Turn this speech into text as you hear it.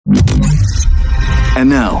And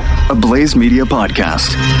now, a Blaze Media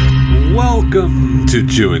podcast. Welcome to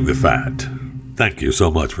Chewing the Fat. Thank you so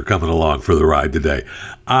much for coming along for the ride today.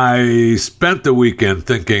 I spent the weekend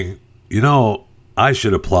thinking, I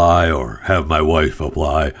should apply or have my wife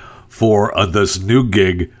apply for this new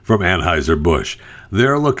gig from Anheuser-Busch.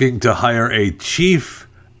 They're looking to hire a chief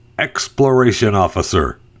exploration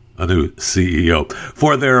officer, a new CEO,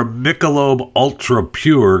 for their Michelob Ultra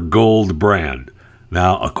Pure Gold brand.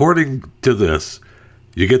 Now, according to this,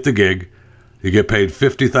 you get the gig, you get paid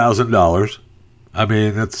 $50,000. I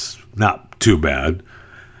mean, that's not too bad.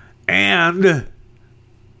 And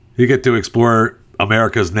you get to explore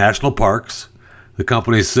America's national parks. The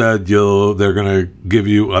company said they're going to give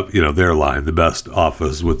you, their line, the best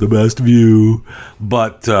office with the best view.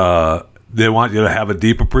 But they want you to have a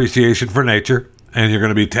deep appreciation for nature. And you're going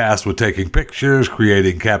to be tasked with taking pictures,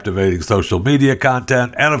 creating captivating social media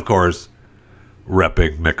content, and, of course,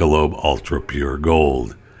 repping Michelob Ultra Pure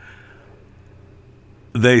Gold.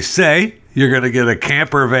 They say you're going to get a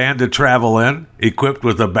camper van to travel in, equipped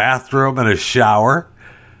with a bathroom and a shower.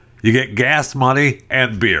 You get gas money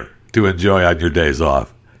and beer to enjoy on your days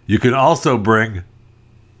off. You can also bring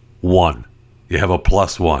one. You have a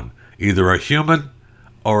plus one, either a human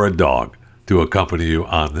or a dog, to accompany you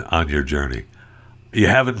on your journey. You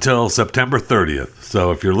have until September 30th.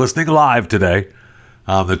 So if you're listening live today,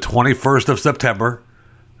 on the 21st of September,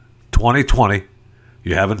 2020,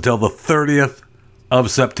 you have until the 30th of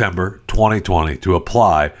September, 2020, to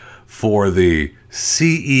apply for the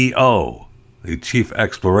CEO, the Chief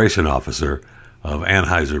Exploration Officer of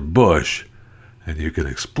Anheuser-Busch, and you can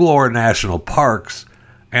explore national parks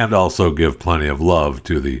and also give plenty of love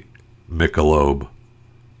to the Michelob.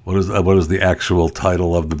 What is the actual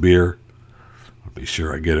title of the beer? I'll be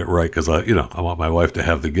sure I get it right because I want my wife to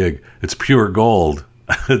have the gig. It's Pure Gold.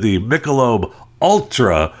 The Michelob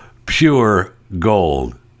Ultra Pure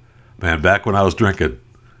Gold. Man, back when I was drinking,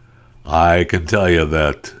 I can tell you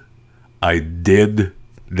that I did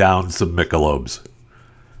down some Michelobs.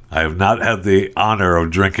 I have not had the honor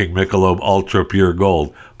of drinking Michelob Ultra Pure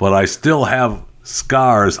Gold, but I still have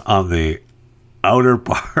scars on the outer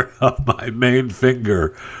part of my main finger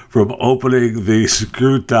from opening the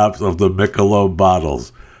screw tops of the Michelob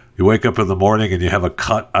bottles. You wake up in the morning and you have a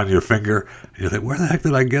cut on your finger, and you think, where the heck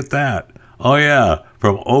did I get that? Oh yeah,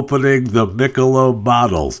 from opening the Michelob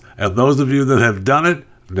bottles. And those of you that have done it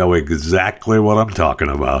know exactly what I'm talking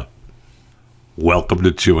about. Welcome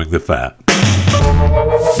to Chewing the Fat.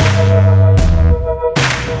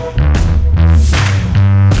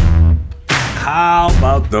 How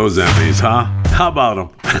about those Emmys, huh? How about them?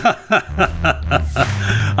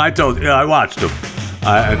 I watched them.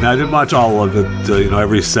 I didn't watch all of it,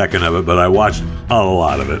 every second of it, but I watched a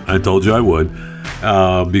lot of it. I told you I would,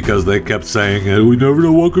 because they kept saying, we never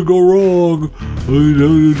know what could go wrong. I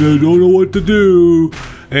don't know what to do.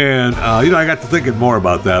 And, I got to thinking more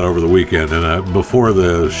about that over the weekend. And before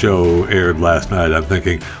the show aired last night, I'm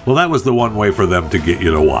thinking, well, that was the one way for them to get you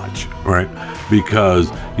to watch, right? Because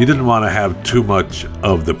you didn't want to have too much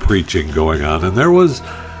of the preaching going on. And there was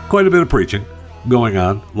quite a bit of preaching going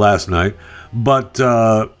on last night. But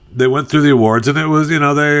they went through the awards, and it was,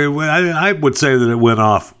 I would say that it went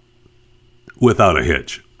off without a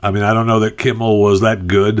hitch. I mean, I don't know that Kimmel was that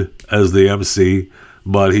good as the MC,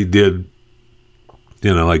 but he did,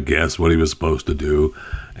 I guess what he was supposed to do.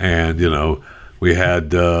 And, we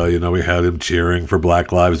had him cheering for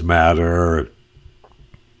Black Lives Matter,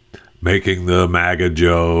 making the MAGA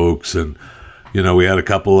jokes, and, we had a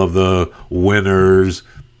couple of the winners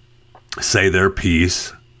say their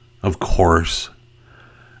piece. Of course.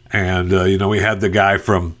 And, we had the guy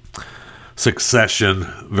from Succession.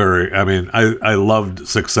 I loved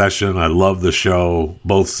Succession. I loved the show.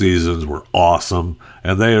 Both seasons were awesome.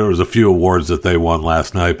 And there was a few awards that they won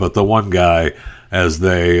last night. But the one guy, as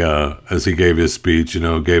he gave his speech,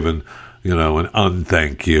 gave an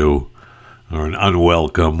unthank you or an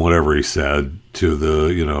unwelcome, whatever he said, to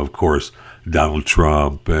the, of course, Donald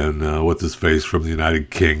Trump and what's his face from the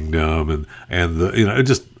United Kingdom and the,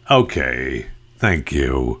 just, okay, thank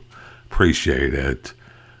you, appreciate it,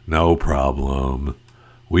 no problem,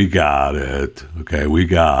 we got it, okay, we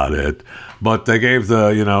got it. But they gave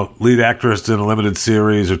the, lead actress in a limited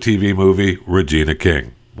series or TV movie, Regina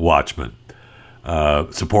King, Watchmen.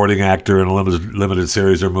 Supporting actor in a limited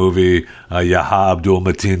series or movie, Yahya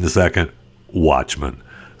Abdul-Mateen II, Watchmen.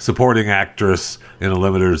 Supporting actress in a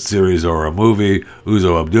limited series or a movie,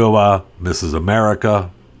 Uzo Abdullah, Mrs. America.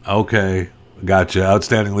 Okay, gotcha.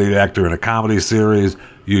 Outstanding lead actor in a comedy series,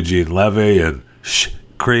 Eugene Levy and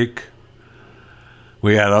Creek.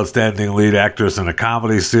 We had outstanding lead actress in a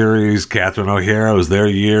comedy series, Catherine O'Hara was their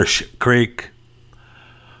year, Creek.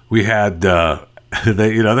 We had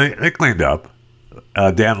they cleaned up.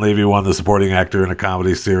 Dan Levy won the supporting actor in a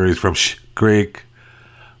comedy series from Creek.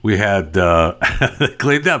 We had they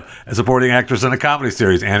cleaned up a supporting actress in a comedy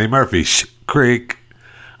series, Annie Murphy, Creek.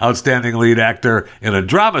 Outstanding lead actor in a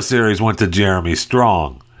drama series went to Jeremy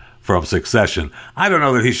Strong from Succession. I don't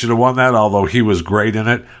know that he should have won that, although he was great in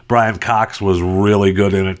it. Brian Cox was really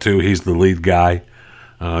good in it too. He's the lead guy,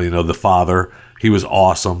 the father. He was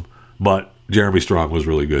awesome, but Jeremy Strong was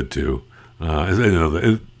really good too.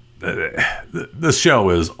 The show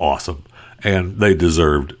is awesome, and they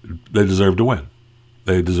deserved to win.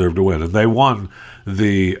 They deserved to win, and they won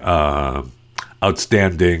the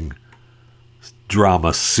outstanding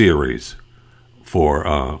drama series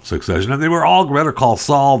for Succession, and they were all Better Call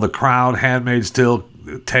Saul, The Crown, Handmaid's Tale,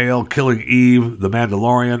 Killing Eve, The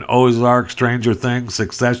Mandalorian, Ozark, Stranger Things,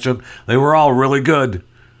 Succession. They were all really good,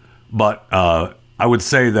 but I would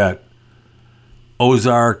say that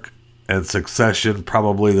Ozark and Succession,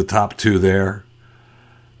 probably the top two there.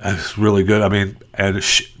 That's really good. I mean, and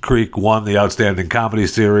Creek won the Outstanding Comedy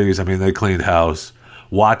Series. I mean, they cleaned house.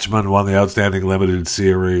 Watchmen won the Outstanding Limited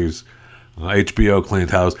Series. HBO cleaned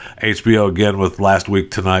house. HBO again with Last Week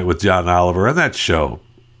Tonight with John Oliver. And that show,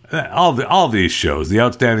 all these shows, the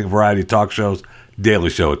Outstanding Variety Talk Shows, Daily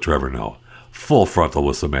Show with Trevor Noah, Full Frontal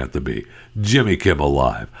with Samantha Bee, Jimmy Kimmel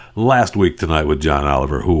Live, Last Week Tonight with John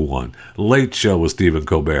Oliver, who won, Late Show with Stephen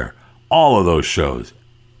Colbert. All of those shows,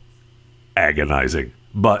 agonizing.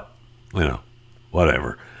 But,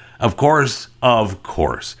 whatever. Of course,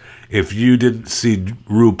 if you didn't see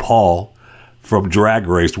RuPaul from Drag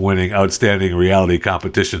Race winning Outstanding Reality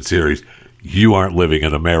Competition Series, you aren't living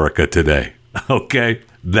in America today. Okay?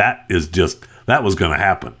 That was going to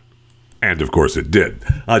happen. And, of course, it did.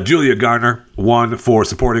 Julia Garner won for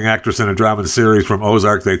Supporting Actress in a Drama Series from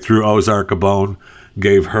Ozark. They threw Ozark a bone,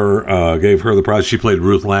 gave her the prize. She played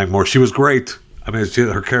Ruth Langmore. She was great. I mean,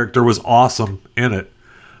 her character was awesome in it.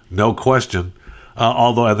 No question.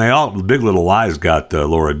 Big Little Lies got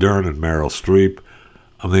Laura Dern and Meryl Streep.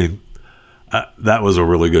 I mean, that was a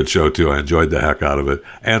really good show too. I enjoyed the heck out of it.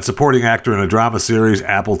 And supporting actor in a drama series,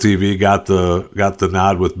 Apple TV got the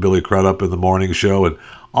nod with Billy Crudup in The Morning Show, and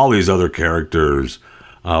all these other characters.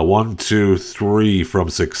 1, 2, 3 from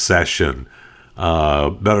Succession,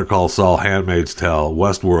 Better Call Saul, Handmaid's Tale,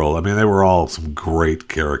 Westworld. I mean, they were all some great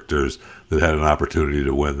characters that had an opportunity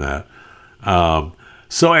to win that.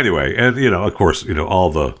 So anyway, and of course, all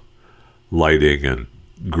the lighting and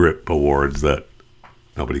grip awards that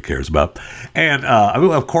nobody cares about. And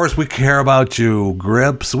of course, we care about you,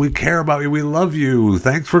 Grips. We care about you. We love you.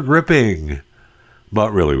 Thanks for gripping.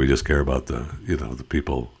 But really, we just care about the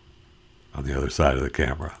people on the other side of the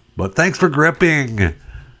camera. But thanks for gripping. I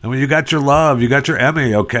mean, you got your love. You got your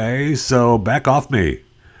Emmy, okay? So back off me.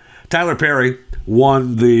 Tyler Perry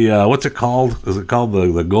won the, what's it called? Is it called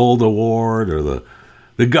the Gold Award or the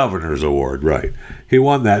Governor's Award? Right. He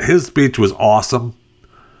won that. His speech was awesome.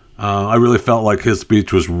 I really felt like his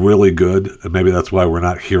speech was really good. And maybe that's why we're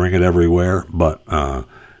not hearing it everywhere. But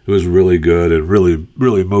it was really good and really,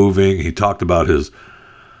 really moving. He talked about his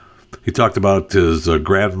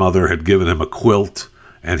grandmother had given him a quilt,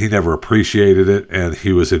 and he never appreciated it, and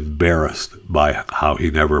he was embarrassed by how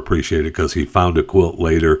he never appreciated it because he found a quilt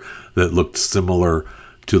later that looked similar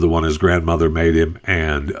to the one his grandmother made him,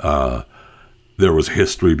 and there was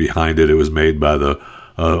history behind it. It was made by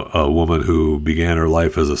a woman who began her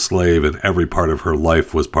life as a slave, and every part of her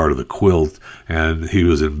life was part of the quilt, and he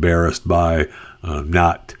was embarrassed by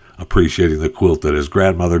not appreciating the quilt that his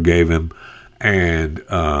grandmother gave him. And,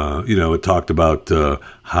 it talked about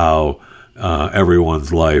how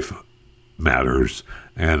everyone's life matters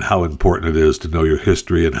and how important it is to know your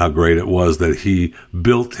history and how great it was that he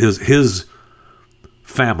built his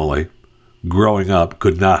family growing up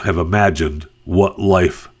could not have imagined what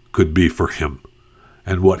life could be for him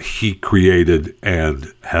and what he created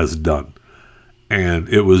and has done. And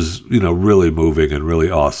it was, really moving and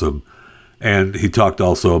really awesome. And he talked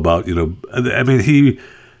also about,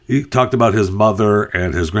 he talked about his mother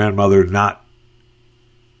and his grandmother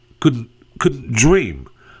couldn't dream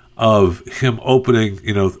of him opening,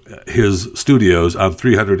 his studios on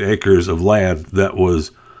 300 acres of land that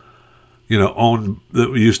was, owned,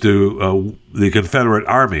 that used to, the Confederate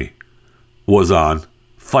Army was on,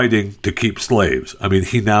 fighting to keep slaves. I mean,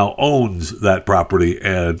 he now owns that property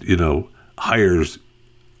and, hires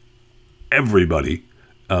everybody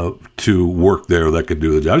to work there that can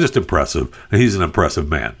do the job. Just impressive. And he's an impressive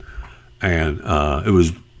man. And it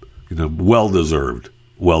was, well-deserved.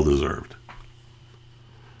 Well-deserved.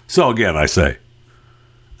 So again, I say,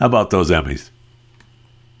 how about those Emmys?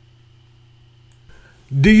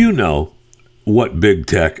 Do you know what big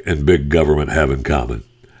tech and big government have in common.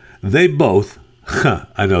 They both,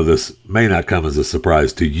 I know this may not come as a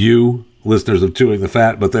surprise to you, listeners of Chewing the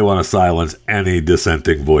Fat, but they want to silence any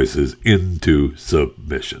dissenting voices into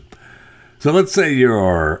submission. So let's say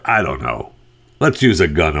you're, I don't know, let's use a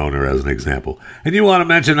gun owner as an example, and you want to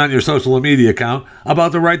mention on your social media account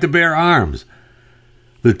about the right to bear arms.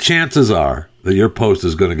 The chances are that your post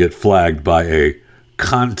is going to get flagged by a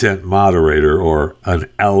content moderator or an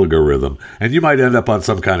algorithm, and you might end up on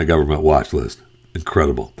some kind of government watch list.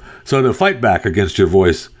 Incredible. So to fight back against your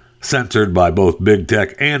voice censored by both big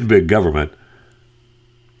tech and big government,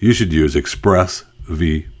 you should use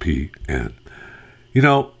ExpressVPN. You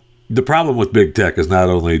know, the problem with big tech is not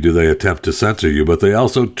only do they attempt to censor you, but they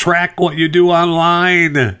also track what you do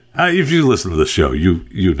online. If you listen to the show,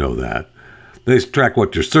 you know that. They track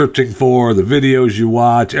what you're searching for, the videos you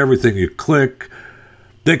watch, everything you click.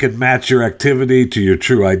 They can match your activity to your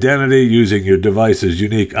true identity using your device's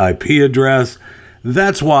unique IP address.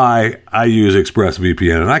 That's why I use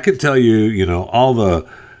ExpressVPN. And I can tell you, all the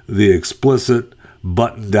explicit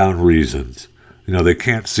button-down reasons. They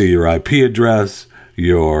can't see your IP address.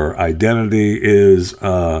 Your identity is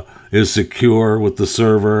secure with the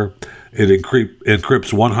server. It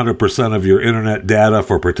encrypts 100% of your internet data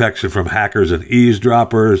for protection from hackers and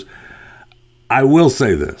eavesdroppers. I will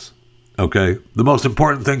say this, okay? The most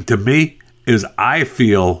important thing to me is I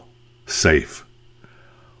feel safe.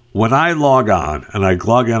 When I log on and I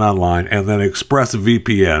log in online and then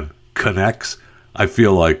ExpressVPN connects, I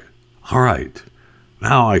feel like, all right,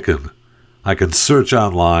 now I can search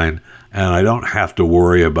online and I don't have to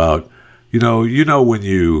worry about, when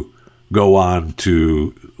you go on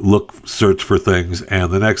to search for things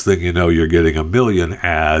and the next thing you know, you're getting a million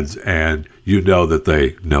ads and you know that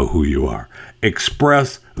they know who you are.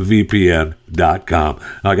 ExpressVPN.com.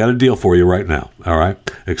 Now, I got a deal for you right now, all right?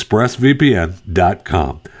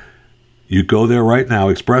 ExpressVPN.com. You go there right now,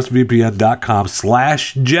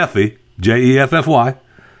 expressvpn.com/Jeffy, Jeffy.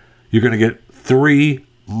 You're going to get 3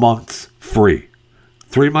 months free.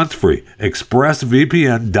 3 months free.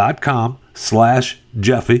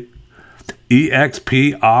 expressvpn.com/Jeffy,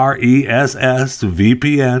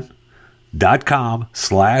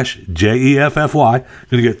 expressvpn.com/Jeffy. You're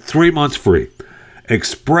going to get 3 months free.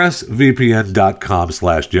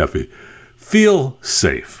 expressvpn.com/Jeffy. Feel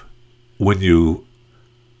safe when you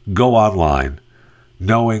go online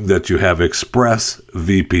knowing that you have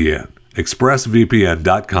ExpressVPN.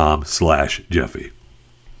 expressvpn.com/Jeffy.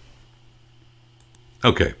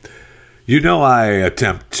 Okay. I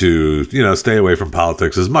attempt to, stay away from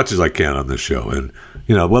politics as much as I can on this show. And,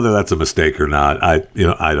 whether that's a mistake or not, I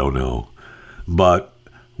don't know. But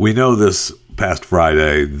we know this past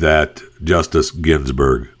Friday that Justice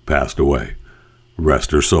Ginsburg passed away. Rest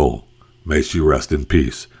her soul. May she rest in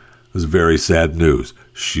peace. It was very sad news.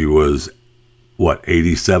 She was,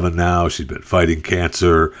 87 now? She's been fighting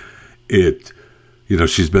cancer.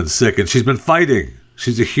 She's been sick and she's been fighting.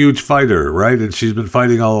 She's a huge fighter, right? And she's been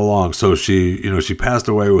fighting all along. So she passed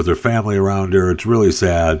away with her family around her. It's really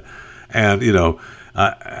sad. And,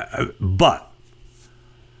 but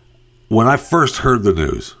when I first heard the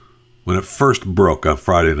news, when it first broke on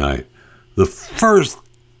Friday night, the first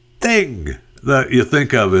thing that you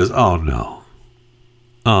think of is, oh no.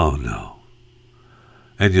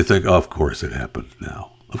 And you think, oh, of course it happened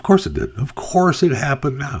now. Of course it did. Of course it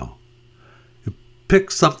happened now.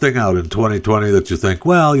 Pick something out in 2020 that you think,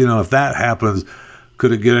 well, if that happens,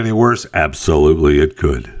 could it get any worse? Absolutely it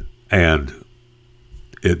could. And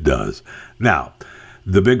it does. Now,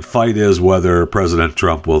 the big fight is whether President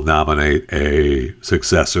Trump will nominate a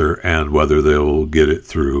successor and whether they will get it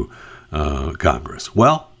through Congress.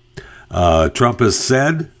 Well, Trump has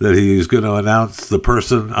said that he's going to announce the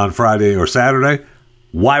person on Friday or Saturday.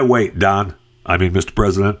 Why wait, Don? Mr.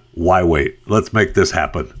 President, why wait? Let's make this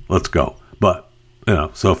happen. Let's go. But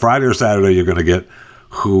so Friday or Saturday, you're going to get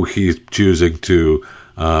who he's choosing to,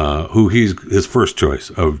 his first choice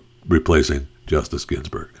of replacing Justice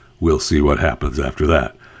Ginsburg. We'll see what happens after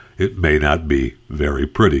that. It may not be very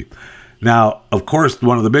pretty. Now, of course,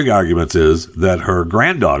 one of the big arguments is that her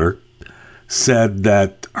granddaughter said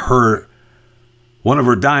that one of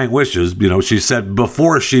her dying wishes, she said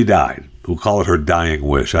before she died, we'll call it her dying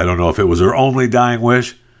wish. I don't know if it was her only dying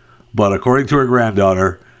wish, but according to her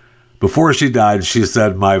granddaughter, before she died, she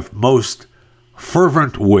said, my most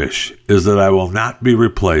fervent wish is that I will not be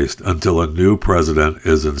replaced until a new president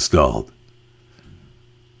is installed.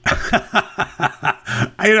 I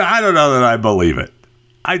don't know that I believe it.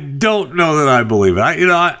 I don't know that I believe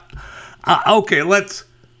it. Okay, let's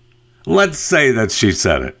say that she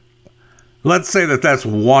said it. Let's say that that's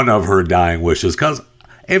one of her dying wishes, because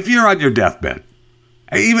if you're on your deathbed,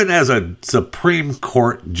 even as a Supreme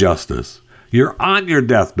Court justice, you're on your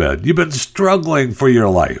deathbed, you've been struggling for your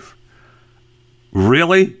life.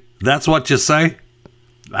 Really? That's what you say?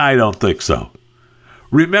 I don't think so.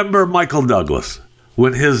 Remember Michael Douglas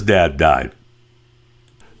when his dad died?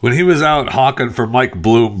 When he was out hawking for Mike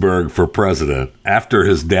Bloomberg for president after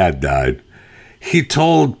his dad died, he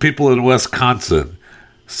told people in Wisconsin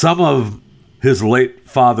some of his late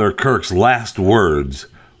father Kirk's last words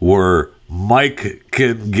were, "Mike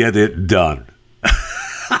can get it done."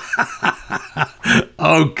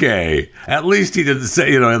 Okay. At least he didn't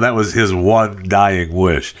say, that was his one dying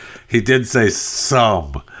wish. He did say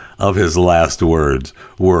some of his last words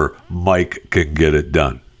were, "Mike can get it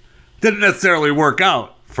done." Didn't necessarily work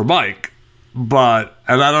out for Mike, and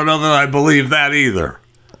I don't know that I believe that either.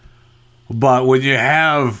 But when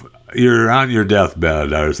you're on your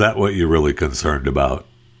deathbed, is that what you're really concerned about?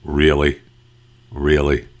 Really?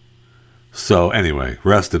 Really? So anyway,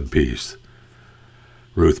 rest in peace,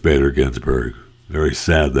 Ruth Bader Ginsburg. Very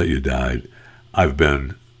sad that you died. I've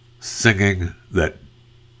been singing that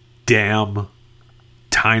damn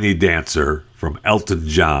Tiny Dancer from Elton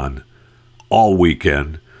John all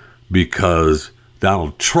weekend because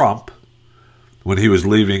Donald Trump, when he was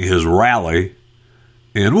leaving his rally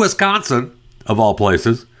in Wisconsin, of all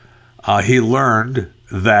places, he learned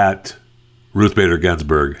that Ruth Bader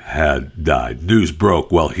Ginsburg had died. News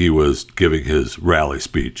broke while he was giving his rally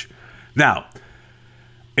speech. Now,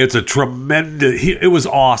 it's a tremendous... It was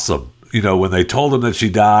awesome. When they told him that she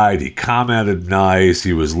died, he commented nice.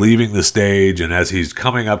 He was leaving the stage, and as he's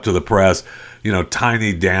coming up to the press,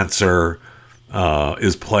 Tiny Dancer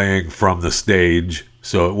is playing from the stage.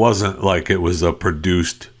 So it wasn't like it was a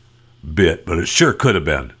produced bit, but it sure could have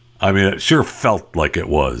been. I mean, it sure felt like it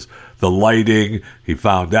was. The lighting, he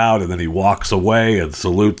found out, and then he walks away and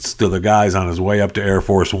salutes to the guys on his way up to Air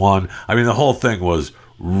Force One. I mean, the whole thing was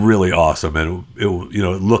really awesome, and it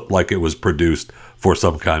looked like it was produced for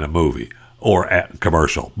some kind of movie or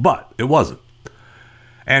commercial, but it wasn't.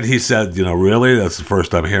 And he said, really, that's the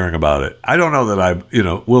first I'm hearing about it. I don't know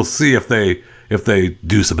that we'll see if they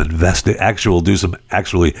do some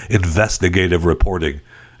actually investigative reporting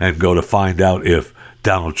and go to find out if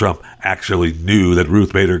Donald Trump actually knew that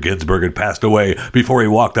Ruth Bader Ginsburg had passed away before he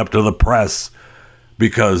walked up to the press.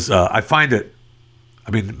 Because I find it,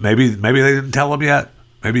 maybe they didn't tell him yet.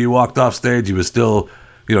 Maybe he walked off stage. He was still,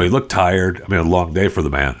 he looked tired. A long day for the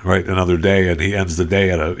man, right? Another day, and he ends the day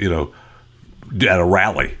at a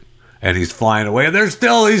rally, and he's flying away. And he's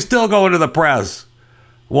still going to the press.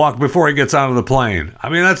 Walk before he gets onto the plane.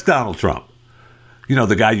 That's Donald Trump.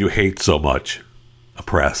 The guy you hate so much, a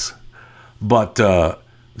press. But so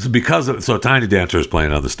Tiny Dancer is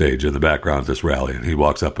playing on the stage in the background of this rally, and he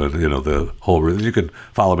walks up and the whole. You can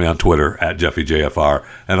follow me on Twitter at JeffyJFR,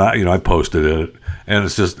 and I posted it, and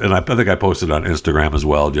it's just, and I think I posted it on Instagram as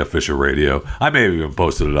well, Jeff Fisher Radio. I may have even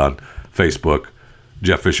posted it on Facebook,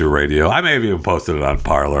 Jeff Fisher Radio. I may have even posted it on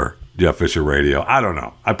Parler, Jeff Fisher Radio. I don't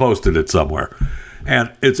know. I posted it somewhere,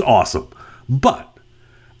 and it's awesome. But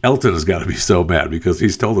Elton has got to be so mad because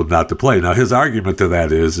he's told him not to play. Now, his argument to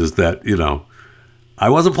that is that, I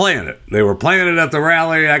wasn't playing it. They were playing it at the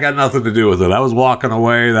rally. I got nothing to do with it. I was walking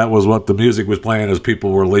away. That was what the music was playing as people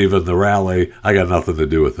were leaving the rally. I got nothing to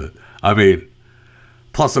do with it.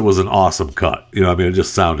 Plus it was an awesome cut. It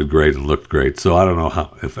just sounded great and looked great. So I don't know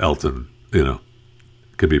if Elton,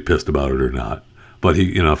 could be pissed about it or not. But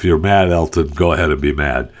if you're mad, Elton, go ahead and be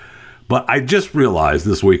mad. But I just realized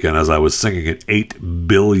this weekend as I was singing it 8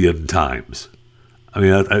 billion times.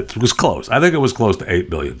 It was close. I think it was close to 8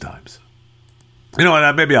 billion times.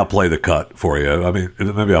 And maybe I'll play the cut for you.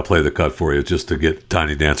 Maybe I'll play the cut for you just to get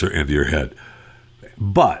Tiny Dancer into your head.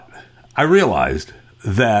 But I realized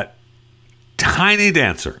that Tiny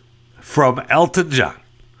Dancer from Elton John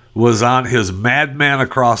was on his Madman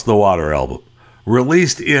Across the Water album,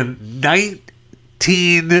 released in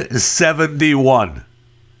 1971.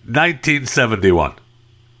 1971.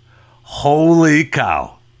 Holy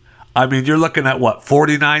cow. You're looking at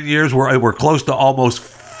 49 years? We're close to almost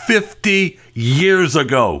 50 years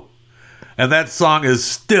ago. And that song is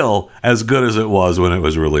still as good as it was when it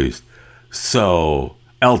was released. So,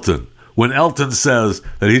 Elton, when Elton says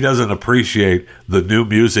that he doesn't appreciate the new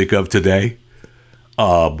music of today,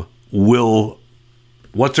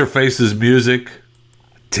 what's-her-face's music?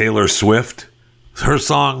 Taylor Swift. Her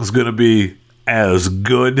song's going to be as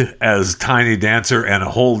good as Tiny Dancer and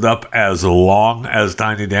hold up as long as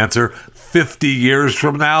Tiny Dancer 50 years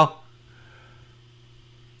from now.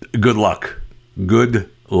 Good luck.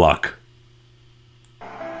 Good luck.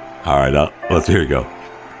 All right, here you go.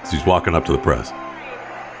 She's walking up to the press.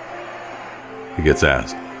 he gets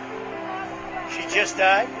asked. She just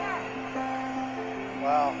died?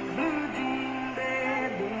 Wow.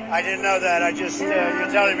 I didn't know that. You're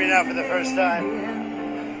telling me now for the first time.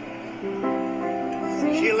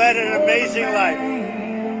 She led an amazing life.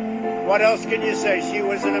 What else can you say? She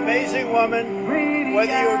was an amazing woman.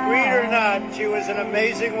 Whether you agreed or not, she was an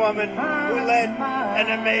amazing woman who led an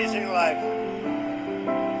amazing life.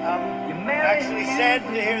 I'm actually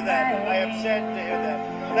saddened to hear that. I am saddened to hear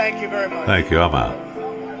that. Thank you very much. Thank you. I'm out.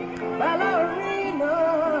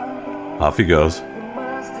 Off he goes.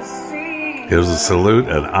 Here's a salute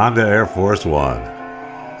and on to Air Force One.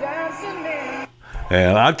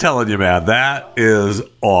 And I'm telling you, man, that is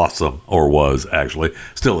awesome. Or was, actually.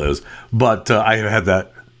 Still is. But I had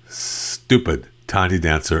that stupid Tiny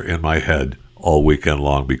Dancer in my head all weekend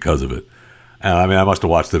long because of it. And I mean, I must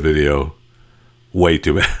have watched the video way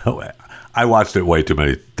too many. I watched it way too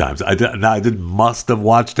many times. I didn't must have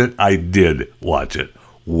watched it. I did watch it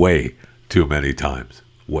way too many times.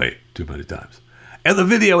 Way too many times. And the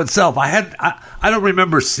video itself, I don't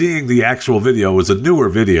remember seeing the actual video. It was a newer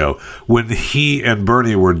video when he and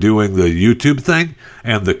Bernie were doing the YouTube thing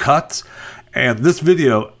and the cuts. And this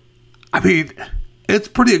video, I mean, it's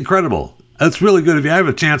pretty incredible. It's really good. If you have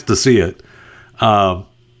a chance to see it, watch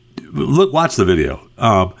the video.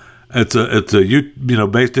 It's a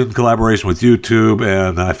based in collaboration with YouTube,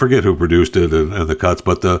 and I forget who produced it and the cuts,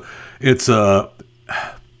 but it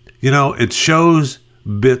shows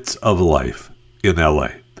bits of life in LA,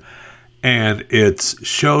 and it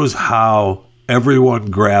shows how everyone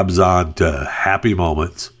grabs on to happy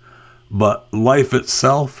moments, but life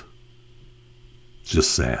itself is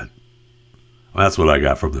just sad. That's what I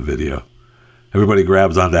got from the video. Everybody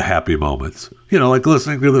grabs onto happy moments, like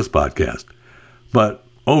listening to this podcast. But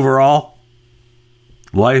overall,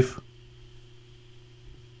 life,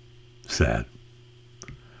 sad.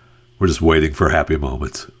 We're just waiting for happy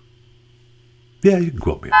moments. Yeah, you can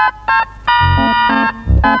quote me.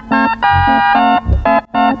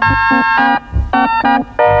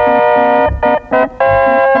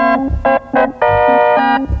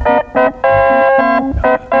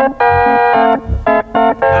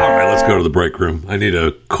 Let's go to the break room. I need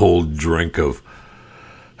a cold drink of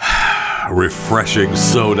refreshing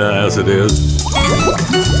soda as it is.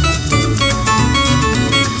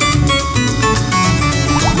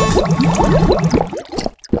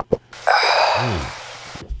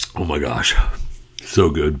 Oh my gosh. So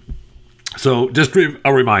good. So just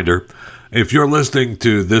a reminder, if you're listening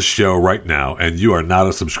to this show right now and you are not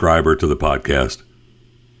a subscriber to the podcast,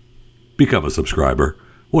 become a subscriber.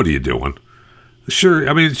 What are you doing? Sure,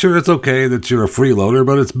 it's okay that you're a freeloader,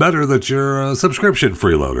 but it's better that you're a subscription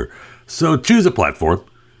freeloader. So choose a platform,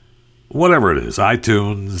 whatever it is,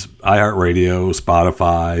 iTunes, iHeartRadio,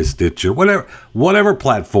 Spotify, Stitcher, whatever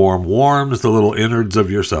platform warms the little innards of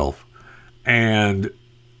yourself, and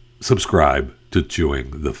subscribe to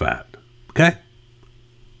Chewing the Fat. Okay?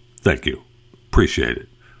 Thank you. Appreciate it.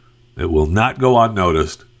 It will not go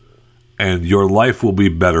unnoticed, and your life will be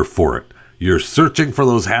better for it. You're searching for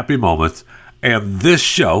those happy moments, and this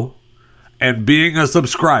show and being a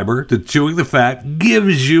subscriber to Chewing the Fat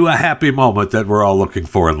gives you a happy moment that we're all looking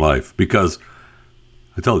for in life. Because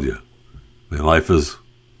I told you, life is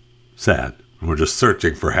sad. And we're just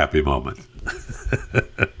searching for happy moments.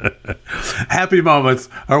 Happy moments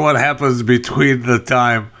are what happens between the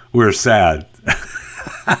time we're sad.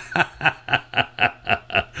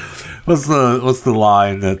 What's the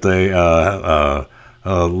line that they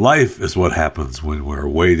life is what happens when we're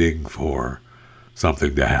waiting for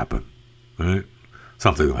something to happen, right?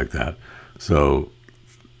 Something like that. So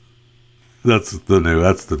that's the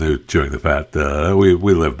new Chewing the Fat. We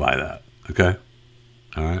live by that. Okay,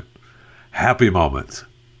 all right. Happy moments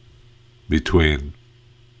between.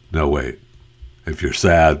 No, wait. If you're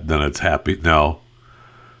sad, then it's happy. No,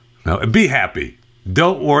 and be happy.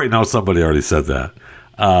 Don't worry. No, somebody already said that.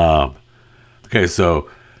 Okay, so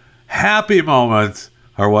happy moments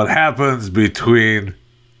are what happens between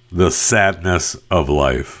the sadness of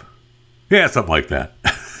life. Yeah, something like that.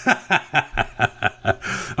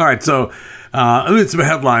 All right, so some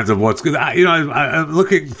headlines of what's good. I'm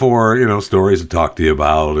looking for stories to talk to you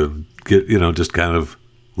about and get just kind of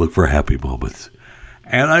look for happy moments.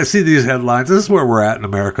 And I see these headlines. This is where we're at in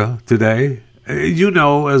America today.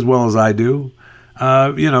 As well as I do.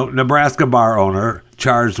 Nebraska bar owner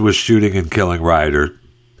charged with shooting and killing rioter.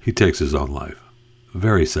 He takes his own life.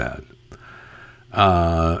 Very sad.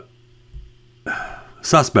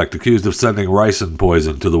 Suspect accused of sending ricin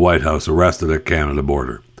poison to the White House arrested at Canada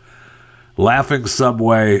border. Laughing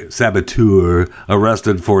subway saboteur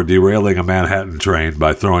arrested for derailing a Manhattan train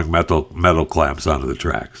by throwing metal clamps onto the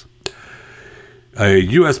tracks. A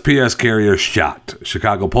USPS carrier shot.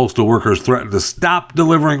 Chicago postal workers threaten to stop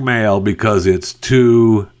delivering mail because it's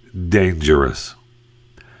too dangerous.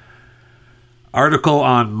 Article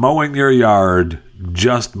on mowing your yard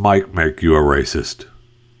just might make you a racist.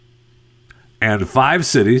 And 5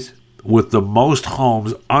 cities with the most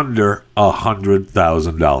homes under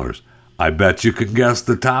 $100,000. I bet you can guess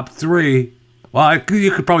the top 3. Well,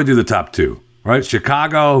 you could probably do the top 2, right?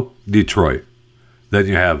 Chicago, Detroit. Then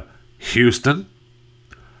you have Houston,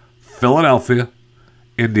 Philadelphia,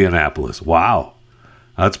 Indianapolis. Wow.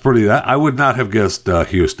 That's pretty... I would not have guessed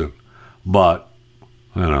Houston. But,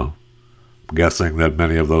 I'm guessing that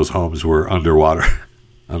many of those homes were underwater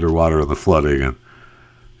in the flooding, and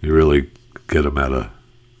you really get them at a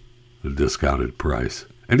discounted price.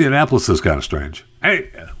 Indianapolis is kind of strange. Hey,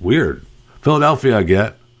 weird. Philadelphia, I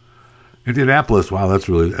get. Indianapolis, wow, that's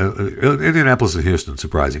really... Indianapolis and Houston,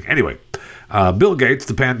 surprising. Anyway, Bill Gates,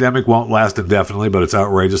 the pandemic won't last indefinitely, but it's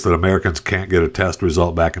outrageous that Americans can't get a test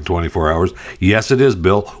result back in 24 hours. Yes, it is,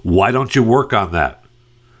 Bill. Why don't you work on that?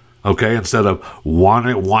 Okay, instead of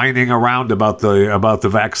whining around about the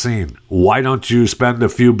vaccine, why don't you spend a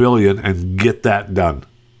few billion and get that done?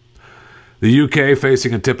 The UK,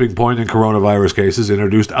 facing a tipping point in coronavirus cases,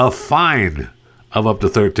 introduced a fine of up to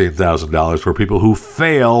 $13,000 for people who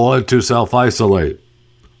fail to self-isolate.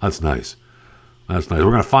 That's nice. That's nice.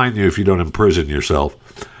 We're going to fine you if you don't imprison yourself.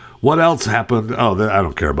 What else happened? Oh, I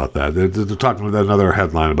don't care about that. They're talking about another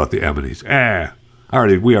headline about the Emmys.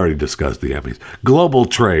 We already discussed the Emmys. Global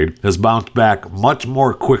trade has bounced back much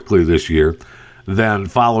more quickly this year than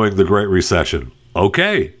following the Great Recession.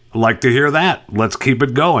 Okay, I'd like to hear that. Let's keep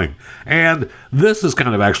it going. And this is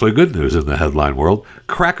kind of actually good news in the headline world.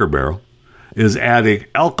 Cracker Barrel is adding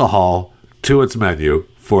alcohol to its menu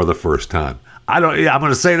for the first time. I'm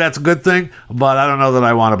going to say that's a good thing, but I don't know that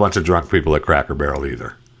I want a bunch of drunk people at Cracker Barrel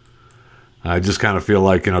either. I just kind of feel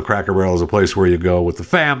like, Cracker Barrel is a place where you go with the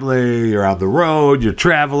family, you're on the road, you're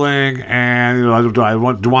traveling, and, do I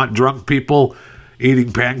want drunk people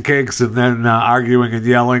eating pancakes and then arguing and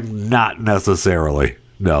yelling? Not necessarily,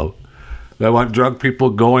 no. Do I want drunk people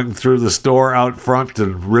going through the store out front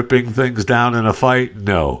and ripping things down in a fight?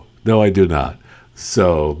 No, I do not.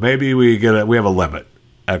 So maybe we have a limit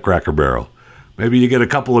at Cracker Barrel. Maybe you get a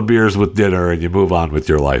couple of beers with dinner and you move on with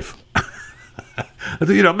your life.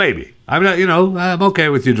 Maybe. I'm not, I'm okay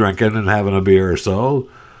with you drinking and having a beer or so,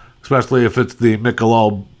 especially if it's the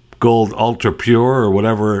Michelob Gold Ultra Pure or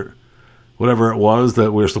whatever it was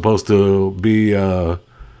that we're supposed to be. What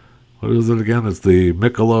is it again? It's the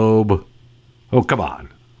Michelob. Oh, come on.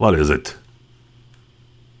 What is it?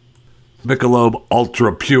 Michelob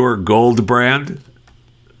Ultra Pure Gold brand.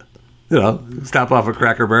 Stop off at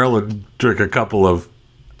Cracker Barrel and drink a couple of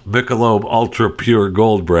Michelob Ultra Pure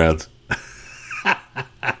Gold brands.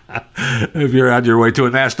 If you're on your way to a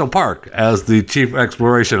national park as the chief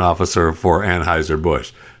exploration officer for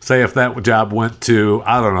Anheuser-Busch. Say if that job went to,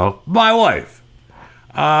 I don't know, my wife.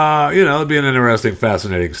 It'd be an interesting,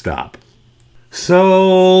 fascinating stop.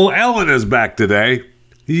 So, Ellen is back today.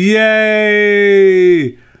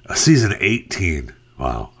 Yay! Season 18.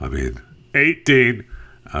 Wow, 18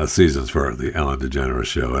 seasons for the Ellen DeGeneres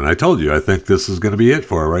Show. And I told you, I think this is going to be it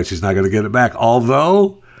for her, right? She's not going to get it back.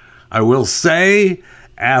 Although, I will say,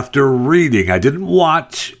 after reading, I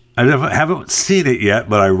haven't seen it yet,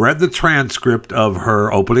 but I read the transcript of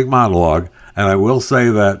her opening monologue, and I will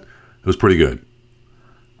say that it was pretty good.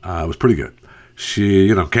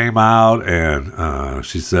 She, came out and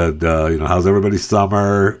she said, how's everybody's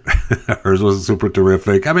summer? Hers was super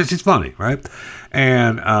terrific. She's funny, right?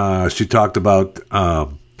 And she talked about,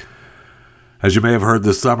 as you may have heard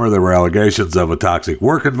this summer, there were allegations of a toxic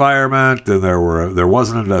work environment, and there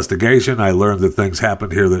was an investigation. I learned that things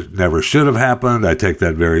happened here that never should have happened. I take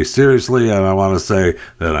that very seriously, and I want to say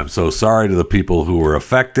that I'm so sorry to the people who were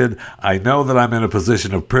affected. I know that I'm in a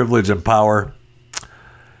position of privilege and power.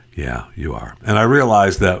 Yeah, you are. And I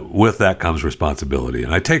realize that with that comes responsibility,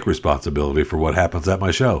 and I take responsibility for what happens at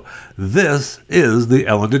my show. This is the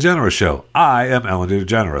Ellen DeGeneres Show. I am Ellen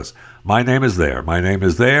DeGeneres. My name is there. My name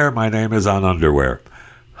is there. My name is on underwear.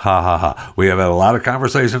 Ha, ha, ha. We have had a lot of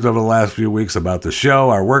conversations over the last few weeks about the show,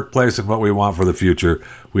 our workplace, and what we want for the future.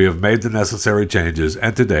 We have made the necessary changes,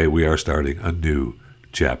 and today we are starting a new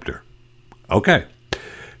chapter. Okay.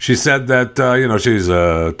 She said that, she's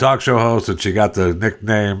a talk show host, and she got the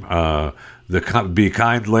nickname, the Be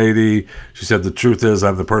Kind Lady. She said, the truth is,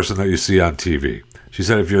 I'm the person that you see on TV. She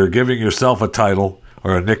said, if you're giving yourself a title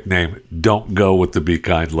or a nickname, don't go with the Be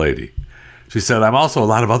Kind Lady. She said, I'm also a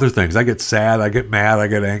lot of other things. I get sad, I get mad, I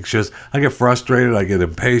get anxious, I get frustrated, I get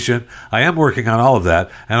impatient. I am working on all of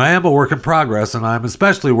that, and I am a work in progress, and I'm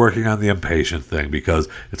especially working on the impatient thing because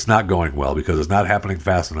it's not going well, because it's not happening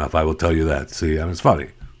fast enough. I will tell you that. See, I mean, it's funny.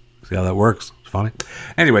 See how that works? It's funny.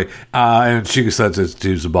 Anyway, and she said that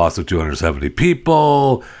she's the boss of 270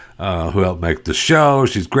 people who helped make the show.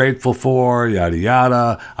 She's grateful for, yada,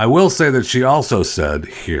 yada. I will say that she also said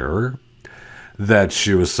here that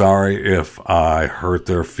she was sorry if I hurt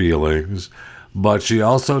their feelings, but she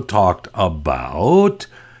also talked about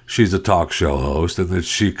she's a talk show host and that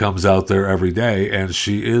she comes out there every day and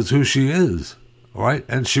she is who she is, right?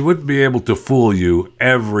 And she wouldn't be able to fool you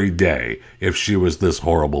every day if she was this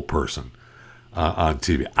horrible person on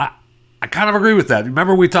TV. I kind of agree with that.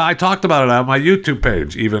 Remember, I talked about it on my YouTube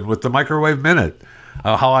page, even with the Microwave Minute,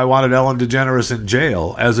 how I wanted Ellen DeGeneres in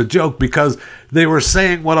jail as a joke because they were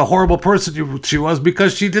saying what a horrible person she was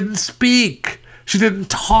because she didn't speak. She didn't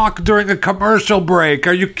talk during a commercial break.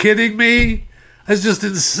 Are you kidding me? That's just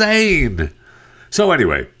insane. So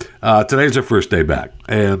anyway, today's her first day back,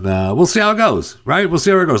 and we'll see how it goes, right? We'll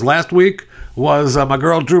see how it goes. Last week was my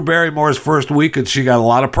girl Drew Barrymore's first week, and she got a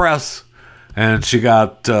lot of press. And she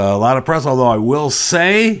got a lot of press, although I will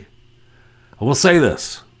say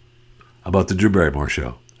this about the Drew Barrymore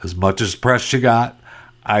show. As much as press she got,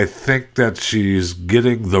 I think that she's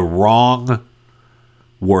getting the wrong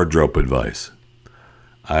wardrobe advice.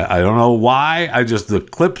 I don't know why. All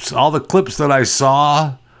the clips that I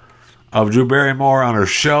saw of Drew Barrymore on her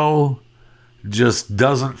show just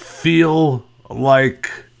doesn't feel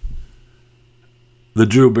like the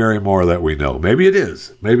Drew Barrymore that we know. Maybe it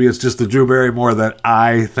is. Maybe it's just the Drew Barrymore that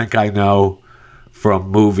I think I know from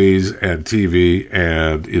movies and TV,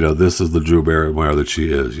 and this is the Drew Barrymore that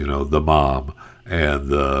she is, the mom and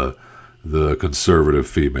the conservative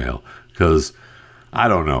female. Because I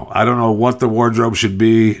don't know what the wardrobe should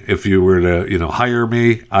be. If you were to hire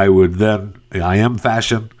me, I am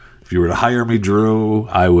fashion. If you were to hire me, Drew,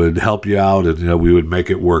 I would help you out, and we would make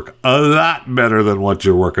it work a lot better than what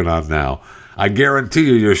you're working on now. I guarantee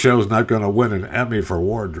you your show's not going to win an Emmy for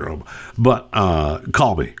wardrobe, but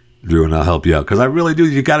call me, Drew, and I'll help you out. Because I really do.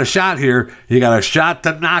 You got a shot here. You got a shot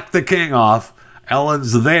to knock the king off.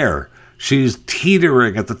 Ellen's there. She's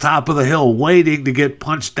teetering at the top of the hill, waiting to get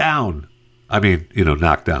punched down. I mean,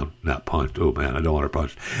 knocked down, not punched. Oh, man, I don't want her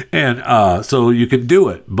punched. And so you can do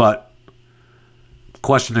it, but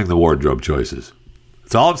questioning the wardrobe choices.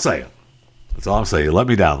 That's all I'm saying. You let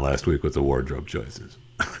me down last week with the wardrobe choices.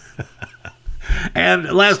 And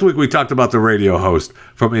last week we talked about the radio host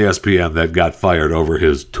from ESPN that got fired over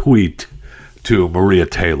his tweet to Maria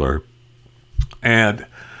Taylor. And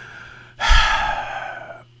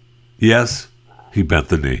yes, he bent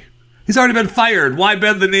the knee. He's already been fired. Why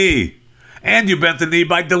bend the knee? And you bent the knee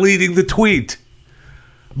by deleting the tweet.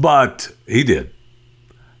 But he did.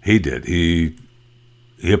 He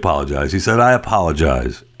apologized. He said, I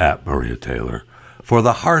apologize at Maria Taylor for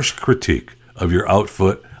the harsh critique of your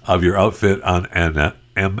outfit on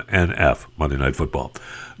MNF, Monday Night Football.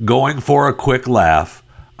 Going for a quick laugh,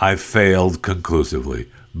 I failed conclusively.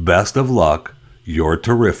 Best of luck. You're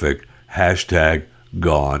terrific.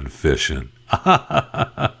 #gone fishing. Isn't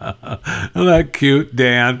that cute,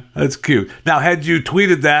 Dan? That's cute. Now, had you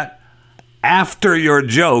tweeted that after your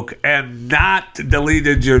joke and not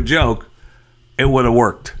deleted your joke, it would have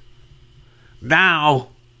worked. Now,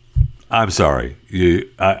 I'm sorry.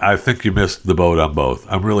 I think you missed the boat on both.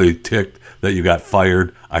 I'm really ticked that you got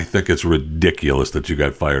fired. I think it's ridiculous that you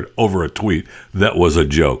got fired over a tweet that was a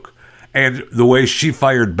joke. And the way she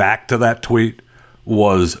fired back to that tweet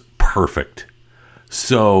was perfect.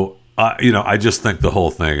 So, I just think the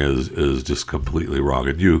whole thing is just completely wrong.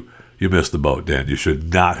 And you missed the boat, Dan. You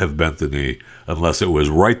should not have bent the knee unless it was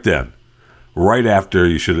right then. Right after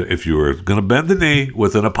you should, if you were going to bend the knee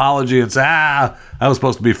with an apology and say, that was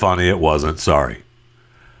supposed to be funny, it wasn't, sorry.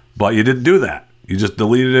 But you didn't do that. You just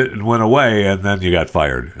deleted it and went away, and then you got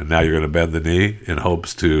fired. And now you're going to bend the knee in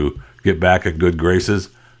hopes to get back in good graces.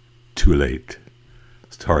 Too late.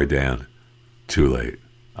 Sorry, Dan. Too late.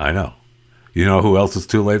 I know. You know who else it's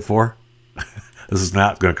too late for? This is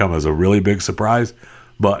not going to come as a really big surprise,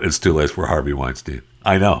 but it's too late for Harvey Weinstein.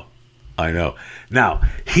 I know. Now,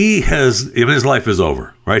 his life is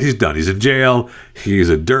over, right? He's done. He's in jail. He's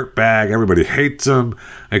a dirtbag. Everybody hates him,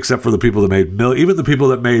 except for the people that even the people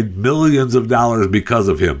that made millions of dollars because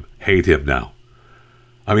of him hate him now.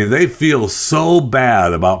 I mean, they feel so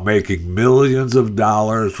bad about making millions of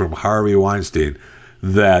dollars from Harvey Weinstein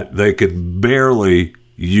that they can barely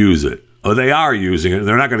use it. Or they are using it.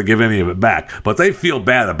 They're not going to give any of it back, but they feel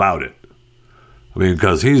bad about it. I mean,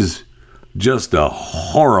 because he's just a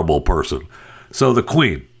horrible person. So the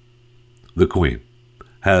Queen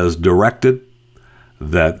has directed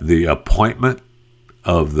that the appointment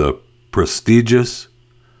of the prestigious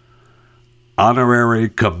honorary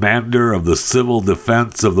commander of the civil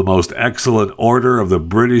defense of the most excellent order of the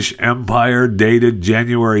British Empire, dated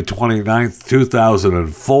January 29th,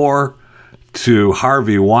 2004, to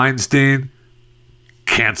Harvey Weinstein,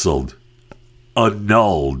 canceled,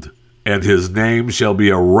 annulled, and his name shall be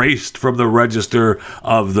erased from the register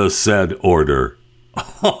of the said order.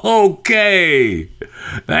 Okay.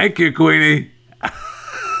 Thank you, Queenie.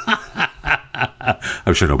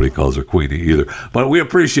 I'm sure nobody calls her Queenie either, but we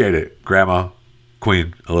appreciate it. Grandma,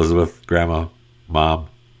 Queen Elizabeth, Grandma, Mom,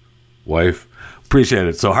 Wife. Appreciate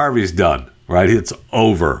it. So Harvey's done, right? It's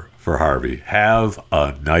over for Harvey. Have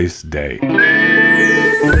a nice day.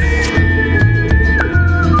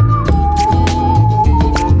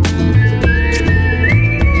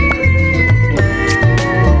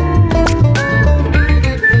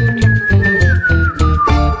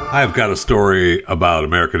 I've got a story about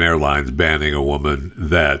American Airlines banning a woman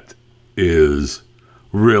that is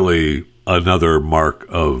really another mark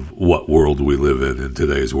of what world we live in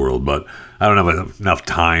today's world. But I don't have enough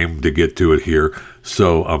time to get to it here,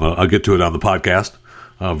 so I'll get to it on the podcast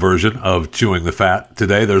version of Chewing the Fat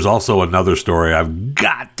today. There's also another story I've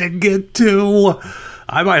got to get to.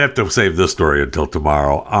 I might have to save this story until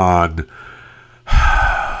tomorrow on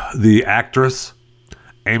the actress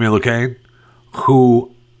Amy Locane,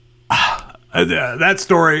 who... that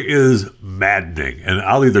story is maddening, and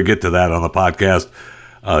I'll either get to that on the podcast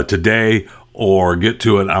today or get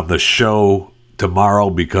to it on the show tomorrow,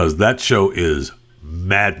 because that show is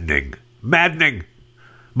maddening.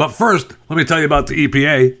 But first, let me tell you about the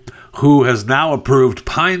EPA, who has now approved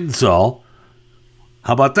Pine Sol.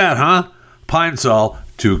 How about that, huh? Pine Sol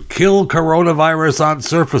to kill coronavirus on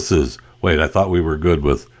surfaces. Wait, I thought we were good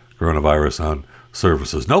with coronavirus on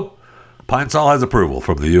surfaces. Nope. Pine Sol has approval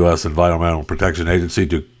from the U.S. Environmental Protection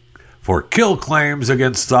Agency for kill claims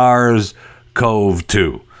against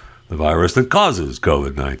SARS-CoV-2, the virus that causes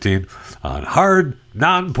COVID-19, on hard,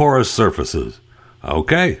 non-porous surfaces.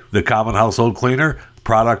 Okay, the common household cleaner,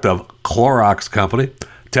 product of Clorox Company,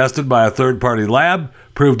 tested by a third-party lab,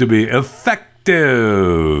 proved to be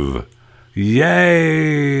effective.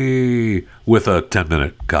 Yay! With a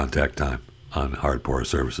 10-minute contact time on hard, porous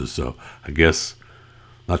surfaces. So I guess...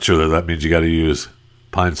 not sure that means you got to use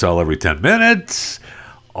Pine Sol every 10 minutes,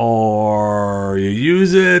 or you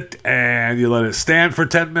use it and you let it stand for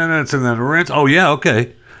 10 minutes and then rinse. Oh, yeah,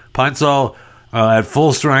 okay. Pine Sol at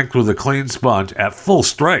full strength with a clean sponge at full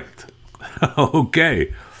strength.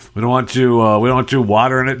 Okay. We don't want you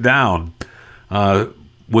watering it down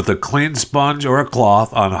with a clean sponge or a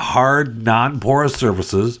cloth on hard, non-porous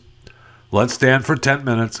surfaces. Let stand for 10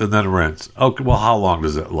 minutes and then rinse. Okay, well, how long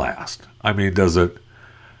does it last? I mean, does it...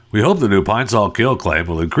 We hope the new Pine Sol kill claim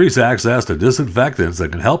will increase access to disinfectants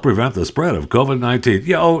that can help prevent the spread of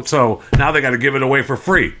COVID-19. So now they got to give it away for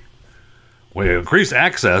free. When you increase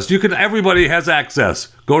access, everybody has access.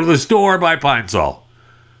 Go to the store, buy Pine Sol.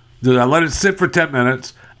 Let it sit for 10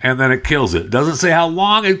 minutes, and then it kills it. Doesn't say how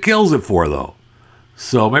long it kills it for, though.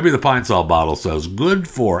 So maybe the Pine Sol bottle says good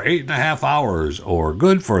for 8.5 hours or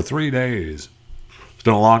good for 3 days. It's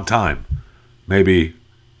been a long time. Maybe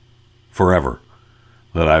forever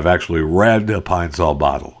that I've actually read a Pine Sol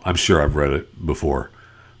bottle. I'm sure I've read it before,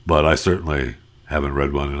 but I certainly haven't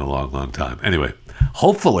read one in a long, long time. Anyway,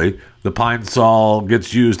 hopefully the Pine Sol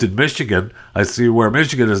gets used in Michigan. I see where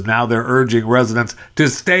Michigan is now. They're urging residents to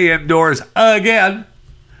stay indoors again,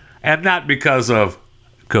 and not because of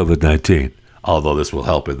COVID-19, although this will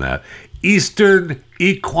help in that. Eastern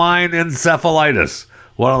equine encephalitis,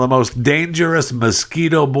 one of the most dangerous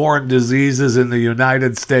mosquito-borne diseases in the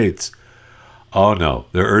United States. Oh, no.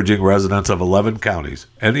 They're urging residents of 11 counties,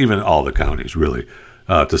 and even all the counties, really,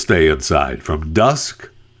 to stay inside from dusk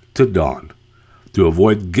to dawn to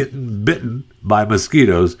avoid getting bitten by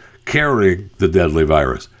mosquitoes carrying the deadly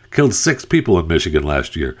virus. Killed 6 people in Michigan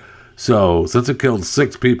last year. So, since it killed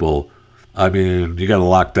 6 people, I mean, you got to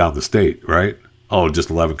lock down the state, right? Oh, just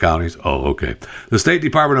 11 counties? Oh, okay. The State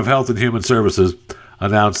Department of Health and Human Services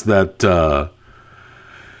announced that...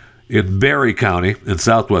 in Berry County in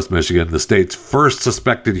southwest Michigan, the state's first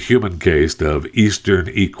suspected human case of Eastern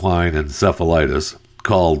equine encephalitis,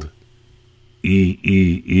 called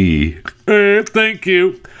EEE. Thank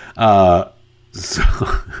you. So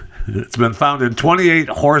it's been found in 28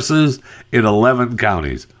 horses in 11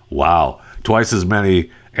 counties. Wow. Twice as many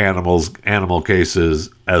animal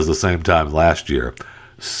cases as the same time last year.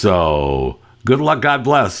 So good luck, God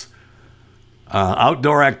bless.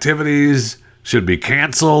 Outdoor activities should be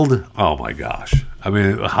canceled. Oh my gosh. I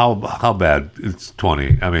mean, how bad? It's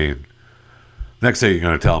 20. I mean, next thing you're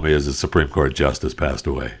going to tell me is the Supreme Court justice passed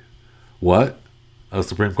away. What? A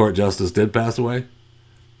Supreme Court justice did pass away?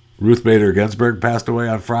 Ruth Bader Ginsburg passed away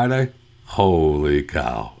on Friday? Holy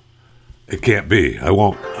cow. It can't be. I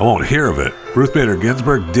won't hear of it. Ruth Bader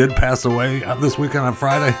Ginsburg did pass away this weekend on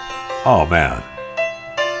Friday? Oh, man.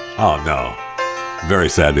 Oh, no. Very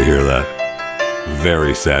sad to hear that.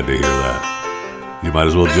 Very sad to hear that. You might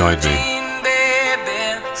as well join me.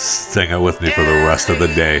 Sing it with me for the rest of the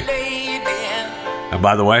day. And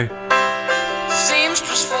by the way,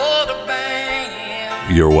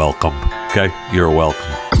 you're welcome. Okay? You're welcome.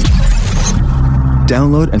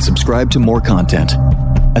 Download and subscribe to more content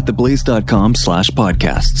at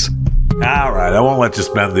theblaze.com/podcasts. All right. I won't let you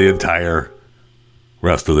spend the entire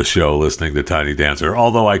rest of the show listening to Tiny Dancer,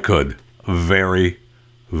 although I could very,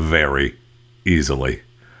 very easily.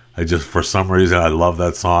 I just, for some reason, I love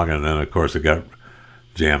that song, and then, of course, it got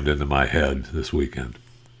jammed into my head this weekend.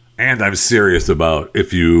 And I'm serious about,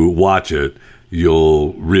 if you watch it,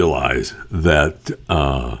 you'll realize that,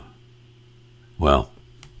 well,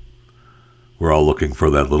 we're all looking for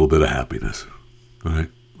that little bit of happiness, right?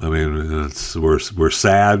 I mean, we're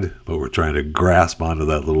sad, but we're trying to grasp onto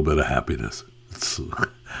that little bit of happiness.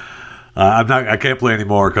 I can't play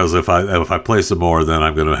anymore because if I play some more, then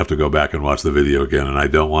I'm going to have to go back and watch the video again, and I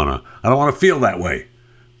don't want to feel that way.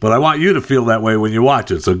 But I want you to feel that way when you watch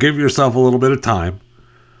it. So give yourself a little bit of time.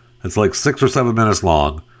 It's like 6 or 7 minutes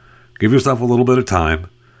long. Give yourself a little bit of time,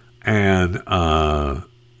 and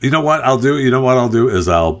you know what I'll do? Is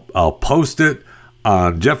I'll post it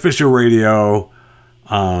on Jeff Fisher Radio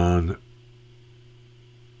on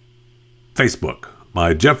Facebook,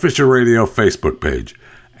 my Jeff Fisher Radio Facebook page,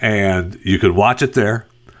 and you can watch it there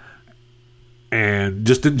and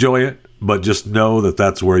just enjoy it, but just know that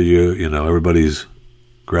that's where you know, everybody's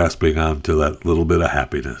grasping onto that little bit of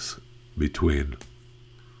happiness between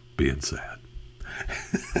being sad.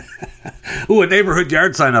 Ooh, a neighborhood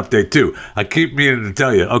yard sign update too. I keep meaning to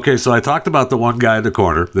tell you. Okay, so I talked about the one guy in the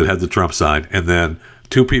corner that had the Trump sign, and then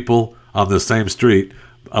 2 people on the same street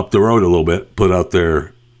up the road a little bit put out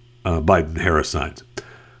their Biden-Harris signs.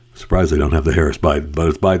 Surprised they don't have the Harris-Biden, but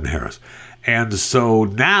it's Biden-Harris. And so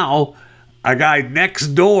now a guy next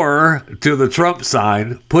door to the Trump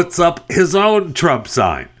sign puts up his own Trump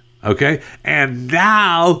sign. Okay, and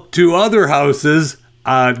now 2 other houses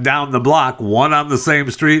down the block, one on the same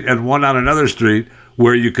street and one on another street,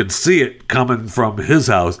 where you can see it coming from his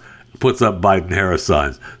house, puts up Biden-Harris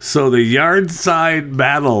signs. So the yard sign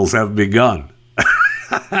battles have begun.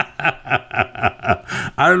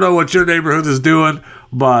 I don't know what your neighborhood is doing,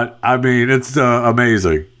 but I mean, it's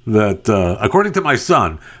amazing that, according to my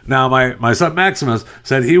son, now my son Maximus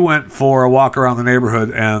said he went for a walk around the neighborhood,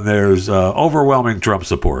 and there's overwhelming Trump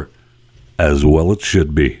support, as well it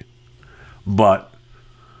should be. But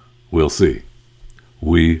we'll see.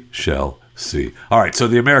 We shall see. All right, so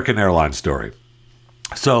the American Airlines story.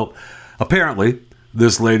 So apparently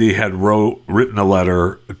this lady had written a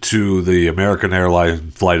letter to the American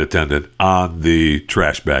Airlines flight attendant on the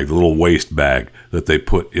trash bag, the little waste bag that they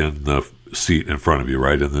put in the seat in front of you,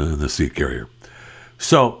 right, in the seat carrier.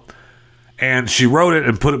 So, and she wrote it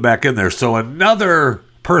and put it back in there. So another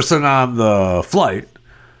person on the flight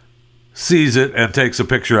sees it and takes a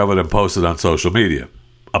picture of it and posts it on social media.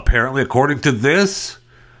 Apparently, according to this,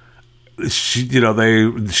 she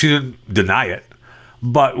didn't deny it.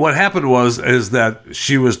 But what happened is that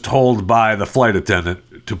she was told by the flight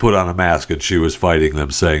attendant to put on a mask, and she was fighting them,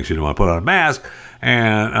 saying she didn't want to put on a mask.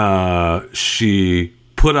 And she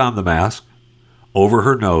put on the mask over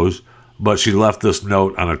her nose, but she left this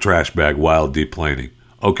note on a trash bag while deplaning.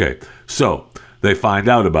 Okay, so they find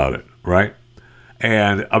out about it, right?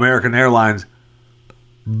 And American Airlines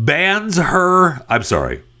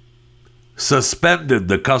suspended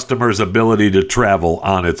the customer's ability to travel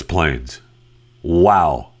on its planes.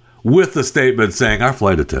 Wow. With the statement saying, our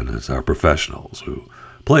flight attendants are professionals who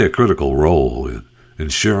play a critical role in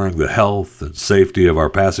ensuring the health and safety of our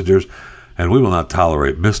passengers, and we will not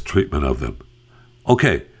tolerate mistreatment of them.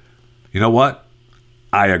 Okay, you know what?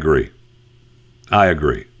 I agree.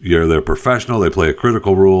 They're professional, they play a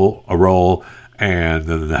critical role, and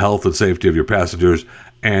in the health and safety of your passengers,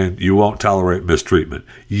 and you won't tolerate mistreatment.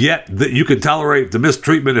 Yet you can tolerate the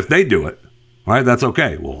mistreatment if they do it, right? That's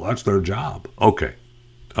okay. Well, that's their job. Okay.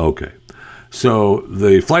 So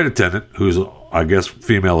the flight attendant, who's I guess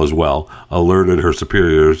female as well, alerted her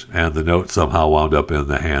superiors, and the note somehow wound up in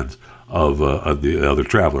the hands of the other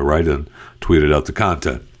traveler, right, and tweeted out the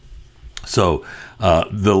content. So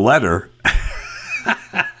the letter,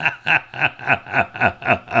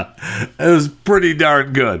 it was pretty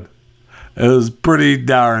darn good. It was pretty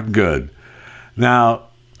darn good. Now,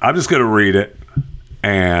 I'm just going to read it,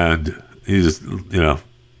 and he just,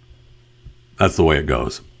 that's the way it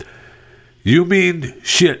goes. You mean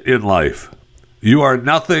shit in life. You are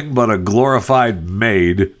nothing but a glorified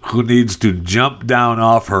maid who needs to jump down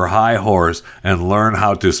off her high horse and learn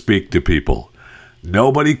how to speak to people.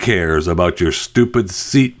 Nobody cares about your stupid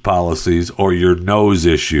seat policies or your nose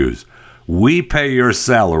issues. We pay your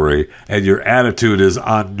salary, and your attitude is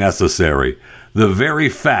unnecessary. The very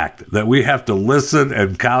fact that we have to listen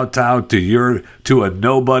and kowtow to a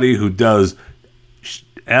nobody who does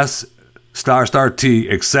S***T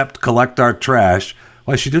except collect our trash.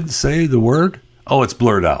 Why, she didn't say the word? Oh, it's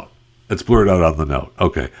blurred out. It's blurred out on the note.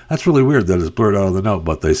 Okay. That's really weird that it's blurred out on the note,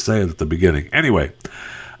 but they say it at the beginning. Anyway,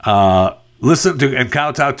 listen to and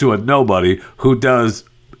kowtow to a nobody who does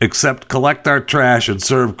except collect our trash and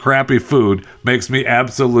serve crappy food makes me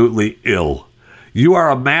absolutely ill. You are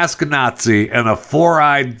a masked Nazi and a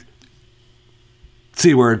four-eyed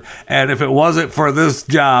C-word, and if it wasn't for this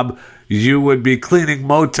job, you would be cleaning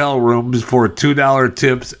motel rooms for $2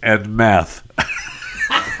 tips and meth.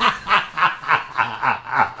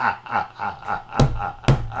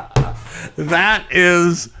 That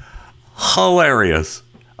is hilarious.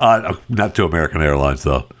 Not to American Airlines,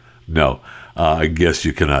 though. No. I guess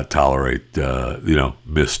you cannot tolerate,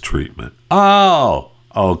 mistreatment. Oh,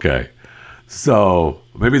 okay. So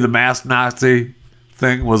maybe the masked Nazi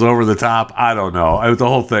thing was over the top. I don't know. The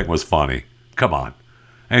whole thing was funny. Come on.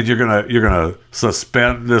 And you're gonna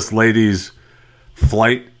suspend this lady's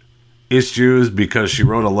flight issues because she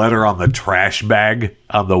wrote a letter on the trash bag,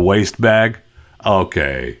 on the waste bag?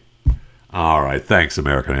 Okay. All right. Thanks,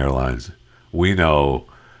 American Airlines. We know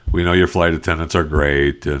your flight attendants are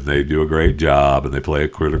great and they do a great job and they play a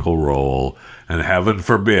critical role. And heaven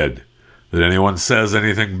forbid that anyone says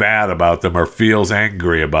anything bad about them or feels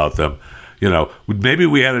angry about them. Maybe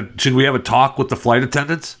should we have a talk with the flight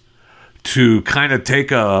attendants to kind of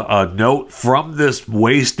take a note from this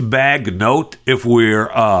waste bag note if we're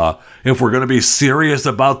going to be serious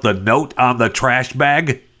about the note on the trash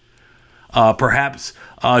bag? Perhaps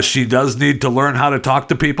she does need to learn how to talk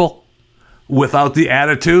to people without the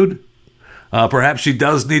attitude. Perhaps she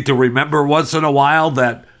does need to remember once in a while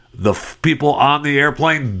that the people on the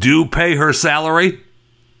airplane do pay her salary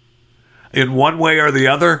in one way or the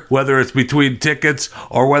other, whether it's between tickets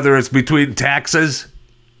or whether it's between taxes.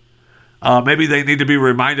 Maybe they need to be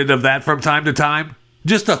reminded of that from time to time.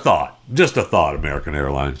 Just a thought, American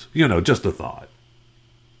Airlines. Just a thought.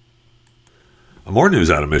 More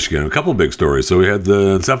news out of Michigan. A couple of big stories. So we had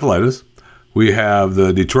the encephalitis. We have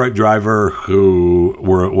the Detroit driver who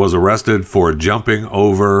was arrested for jumping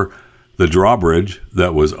over the drawbridge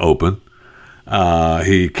that was open.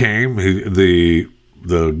 He came.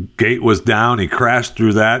 The gate was down. He crashed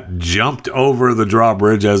through that, jumped over the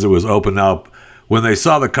drawbridge as it was opened up. When they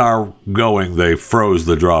saw the car going, they froze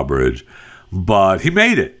the drawbridge. But he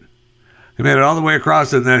made it. He made it all the way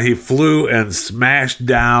across, and then he flew and smashed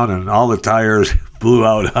down, and all the tires blew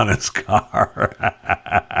out on his car.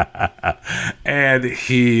 And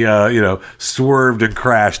he, swerved and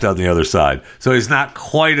crashed on the other side. So he's not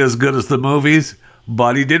quite as good as the movies,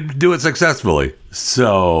 but he did do it successfully.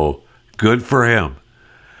 So good for him.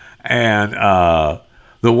 And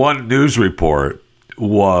the one news report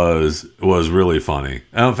was really funny.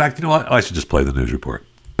 In fact, you know what? I should just play the news report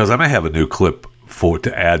because I may have a new clip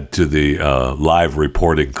to add to the live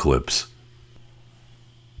reporting clips.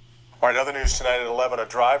 All right, other news tonight at 11. A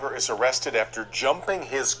driver is arrested after jumping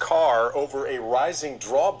his car over a rising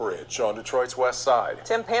drawbridge on Detroit's west side.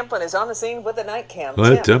 Tim Pamplin is on the scene with the night cam. Go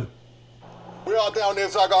ahead, Tim. We are down near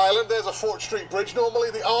Zug Island. There's a Fort Street bridge.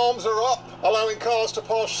 Normally the arms are up, allowing cars to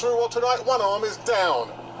pass through. Well, tonight one arm is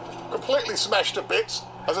down. Completely smashed to bits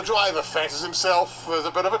as a driver fancies himself as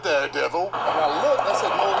a bit of a daredevil. Now look, I said,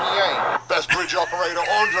 no, he ain't. Best bridge operator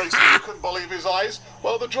Andre said he couldn't believe his eyes.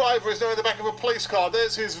 Well, the driver is now in the back of a police car.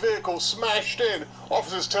 There's his vehicle smashed in.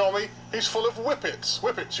 Officers tell me he's full of whippets.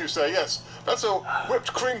 Whippets, you say, yes. That's a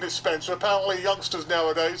whipped cream dispenser. Apparently youngsters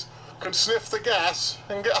nowadays can sniff the gas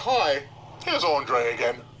and get high. Here's Andre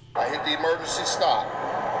again. I hit the emergency stop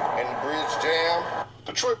and the bridge jammed.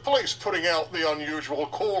 Detroit police putting out the unusual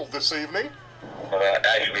call this evening.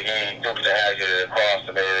 Actually, he took the hazard across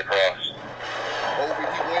and made it across. Over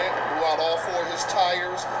he went, blew out all four of his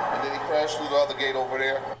tires, and then he crashed through the other gate over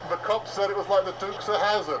there. The cops said it was like the Dukes of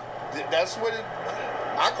Hazzard. That's what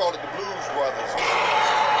I called it the Blues Brothers.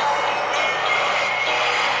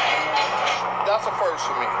 That's a first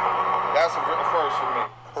for me. That's a first for me.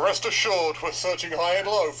 Rest assured, we're searching high and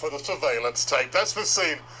low for the surveillance tape. That's the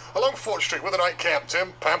scene. Along Fort Street with a night cam,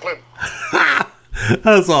 Tim Pamplin.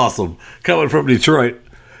 That's awesome. coming from Detroit.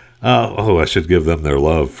 I should give them their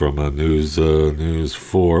love from News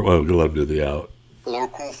 4. Well, let them do the out.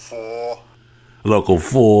 Local 4. Local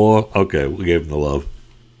 4. Okay, we gave them the love.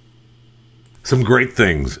 Some great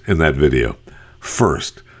things in that video.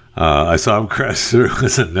 First, I saw him crash through. I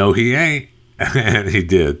said, no, he ain't. And he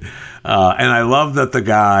did. And I love that the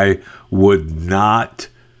guy would not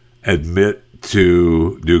admit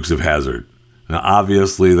to Dukes of Hazzard. Now,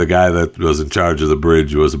 obviously, the guy that was in charge of the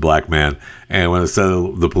bridge was a black man. And when it said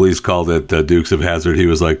the police called it Dukes of Hazzard, he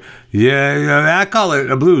was like, yeah, I call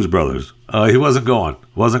it Blues Brothers. He wasn't going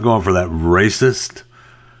for that racist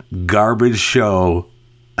garbage show,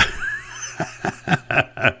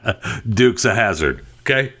 Dukes of Hazzard.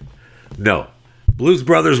 Okay? No. Blues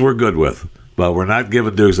Brothers we're good with, but we're not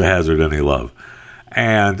giving Dukes of Hazzard any love.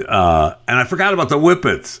 And I forgot about the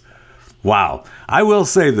Whippets. Wow. I will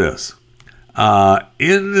say this.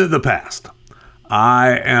 In the past,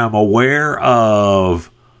 I am aware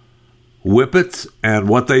of Whippets and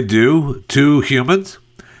what they do to humans,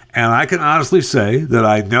 and I can honestly say that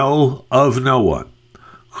I know of no one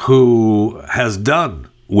who has done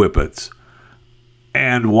Whippets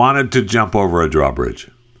and wanted to jump over a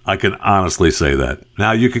drawbridge. I can honestly say that.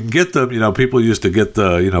 Now, you can get them, people used to get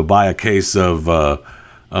buy a case of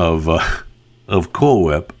Cool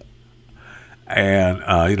Whip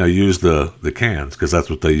and, use the cans, because that's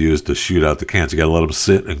what they use to shoot out the cans. You got to let them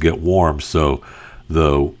sit and get warm so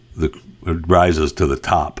it rises to the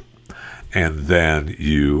top. And then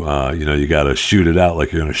you got to shoot it out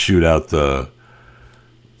like you're going to shoot out the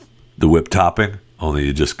whip topping, only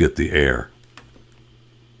you just get the air,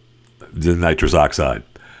 the nitrous oxide.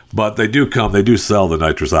 But they do sell the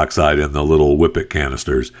nitrous oxide in the little Whippet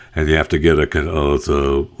canisters, and you have to get it's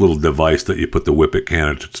a little device that you put the Whippet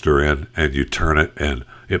canister in, and you turn it, and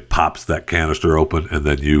it pops that canister open, and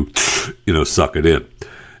then you suck it in.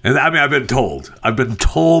 And I mean, I've been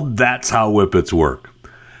told that's how Whippets work.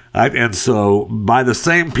 And so by the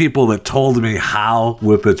same people that told me how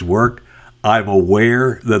Whippets work, I'm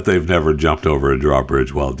aware that they've never jumped over a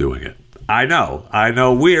drawbridge while doing it. I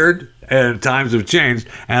know, weird. And times have changed,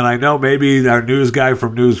 and I know maybe our news guy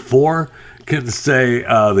from News 4 can say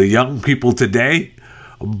the young people today,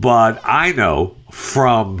 but I know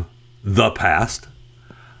from the past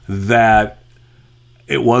that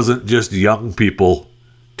it wasn't just young people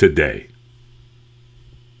today.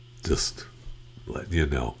 Just letting you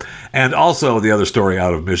know. And also the other story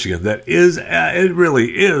out of Michigan that is, it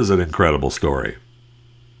really is an incredible story.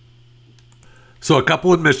 So a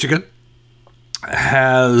couple in Michigan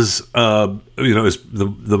has, the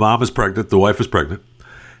mom is pregnant, the wife is pregnant,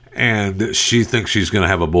 and she thinks she's going to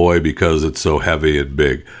have a boy because it's so heavy and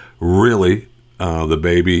big. Really, the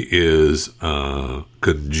baby is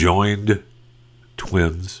conjoined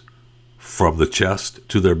twins from the chest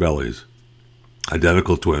to their bellies.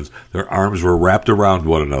 Identical twins. Their arms were wrapped around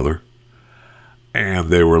one another, and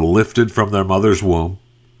they were lifted from their mother's womb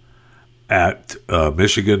at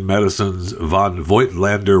Michigan Medicine's von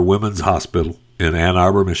Voigtlander Women's Hospital in Ann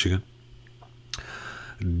Arbor, Michigan.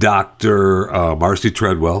 Dr. Marcy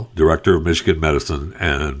Treadwell, director of Michigan Medicine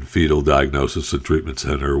and Fetal Diagnosis and Treatment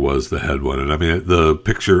Center, was the head one. And I mean, the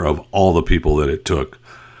picture of all the people that it took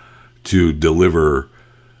to deliver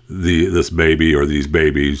this baby or these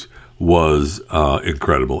babies was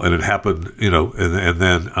incredible. And it happened, and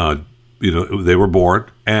then they were born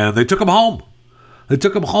and they took them home. They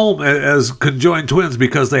took them home as conjoined twins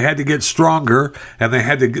because they had to get stronger, and they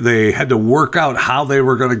had to work out how they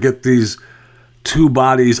were going to get these two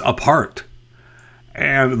bodies apart.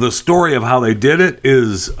 And the story of how they did it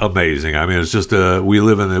is amazing. I mean, it's just we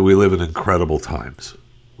live in incredible times.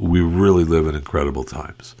 We really live in incredible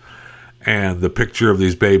times. And the picture of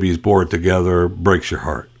these babies born together breaks your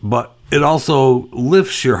heart, but it also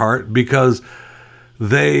lifts your heart because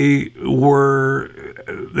they were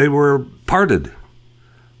parted.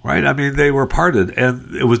 Right, I mean, they were parted, and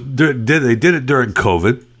they did it during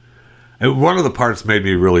COVID. And one of the parts made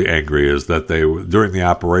me really angry is that they during the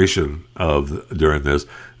operation during this,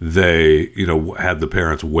 they had the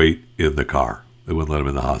parents wait in the car. They wouldn't let them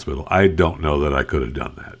in the hospital. I don't know that I could have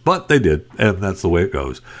done that, but they did, and that's the way it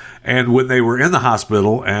goes. And when they were in the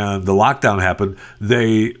hospital and the lockdown happened,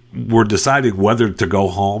 they were deciding whether to go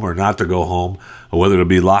home or not to go home, or whether to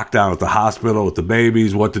be locked down at the hospital with the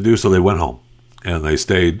babies, what to do. So they went home. And they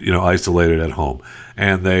stayed, isolated at home,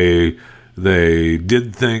 and they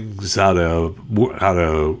did things how to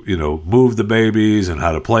move the babies and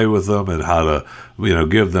how to play with them and how to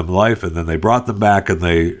give them life, and then they brought them back and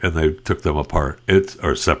they took them apart,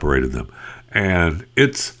 or separated them, and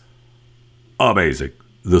it's amazing,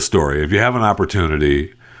 the story. If you have an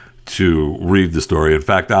opportunity to read the story. In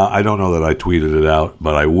fact, I don't know that I tweeted it out,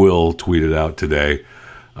 but I will tweet it out today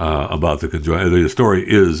about the conjoined. The story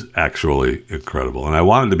is actually incredible. And I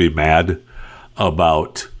wanted to be mad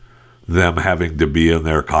about them having to be in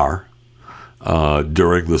their car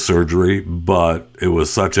during the surgery, but it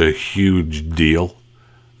was such a huge deal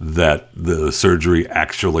that the surgery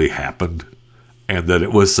actually happened and that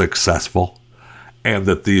it was successful and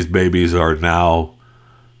that these babies are now,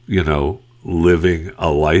 living a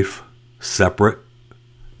life separate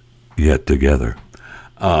yet together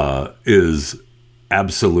is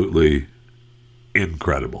absolutely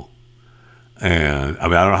incredible. And I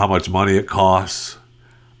don't know how much money it costs.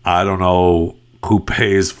 I don't know who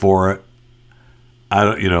pays for it.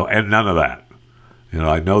 And none of that.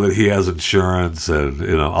 I know that he has insurance and,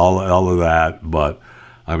 all of that, but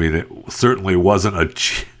it certainly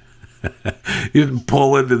wasn't you didn't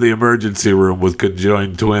pull into the emergency room with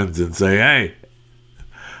conjoined twins and say, hey,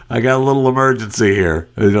 I got a little emergency here.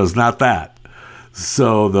 It's not that.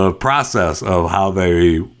 So the process of how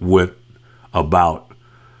they went about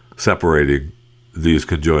separating these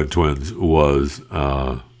conjoined twins was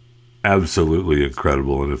absolutely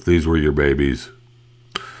incredible. And if these were your babies,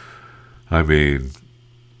 you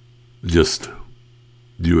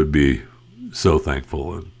would be so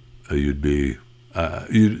thankful, and you'd be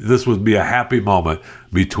this would be a happy moment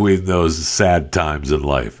between those sad times in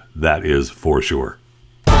life. That is for sure.